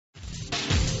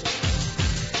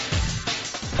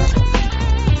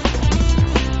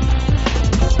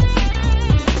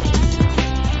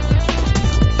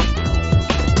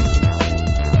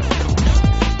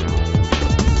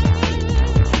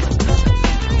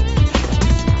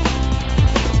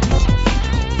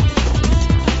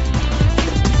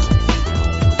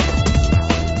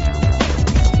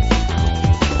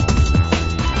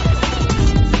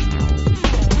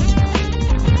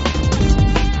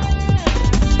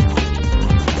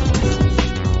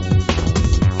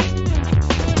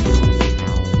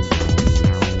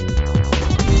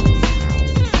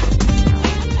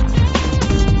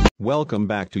Welcome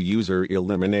back to User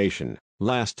Elimination.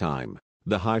 Last time,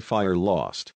 the High Fire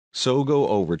lost, so go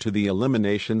over to the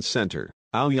Elimination Center.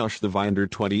 Alyosha the Vinder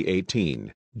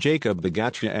 2018, Jacob the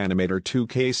Gacha Animator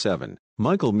 2K7,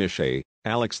 Michael Miche,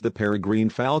 Alex the Peregrine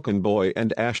Falcon Boy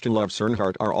and Ashton Love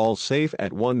Cernhart are all safe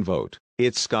at 1 vote.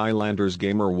 It's Skylanders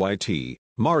Gamer YT,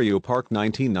 Mario Park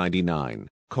 1999,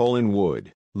 Colin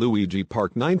Wood, Luigi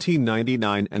Park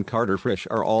 1999 and Carter Frisch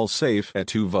are all safe at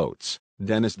 2 votes.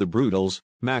 Dennis the Brutals,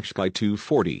 MaxGuy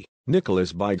 240,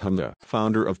 Nicholas Beidham,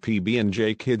 founder of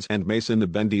PB&J Kids and Mason the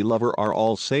Bendy Lover are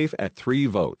all safe at 3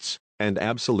 votes, and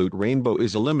Absolute Rainbow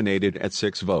is eliminated at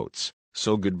 6 votes.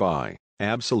 So goodbye,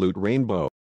 Absolute Rainbow.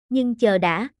 Nhưng chờ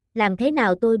đã, làm thế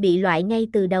nào tôi bị loại ngay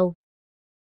từ đầu?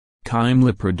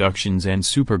 Kaimla Productions and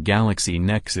Super Galaxy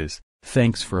Nexus,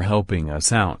 thanks for helping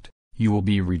us out. You will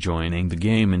be rejoining the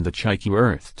game in the Chiki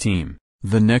Earth team.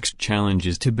 The next challenge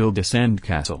is to build a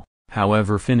sandcastle.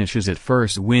 Whoever finishes it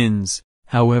first wins.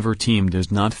 However team does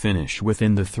not finish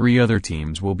within the 3 other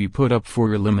teams will be put up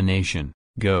for elimination.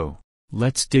 Go.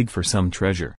 Let's dig for some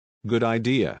treasure. Good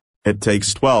idea. It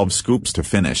takes 12 scoops to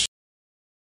finish.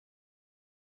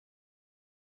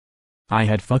 I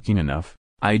had fucking enough.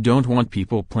 I don't want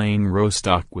people playing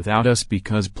Rostock without us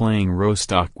because playing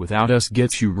Rostock without us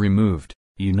gets you removed.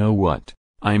 You know what?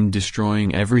 I'm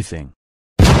destroying everything.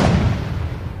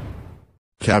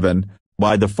 Kevin,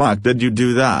 why the fuck did you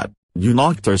do that? You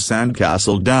knocked our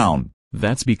sandcastle down.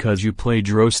 That's because you played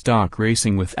Rostock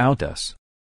Racing without us.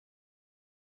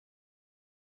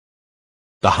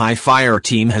 The High Fire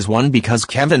team has won because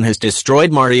Kevin has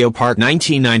destroyed Mario Park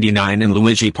 1999 and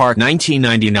Luigi Park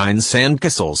 1999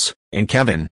 sandcastles. And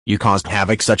Kevin, you caused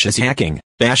havoc such as hacking,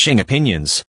 bashing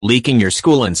opinions, leaking your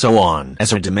school and so on.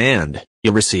 As a demand,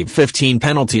 you receive 15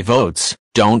 penalty votes.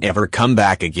 Don't ever come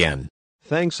back again.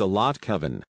 Thanks a lot,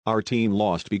 Kevin. Our team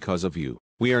lost because of you.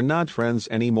 We are not friends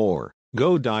anymore.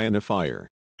 Go die in a fire.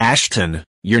 Ashton,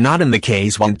 you're not in the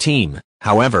Kaze 1 team.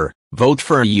 However, vote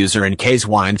for a user in Kaze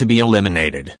 1 to be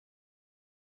eliminated.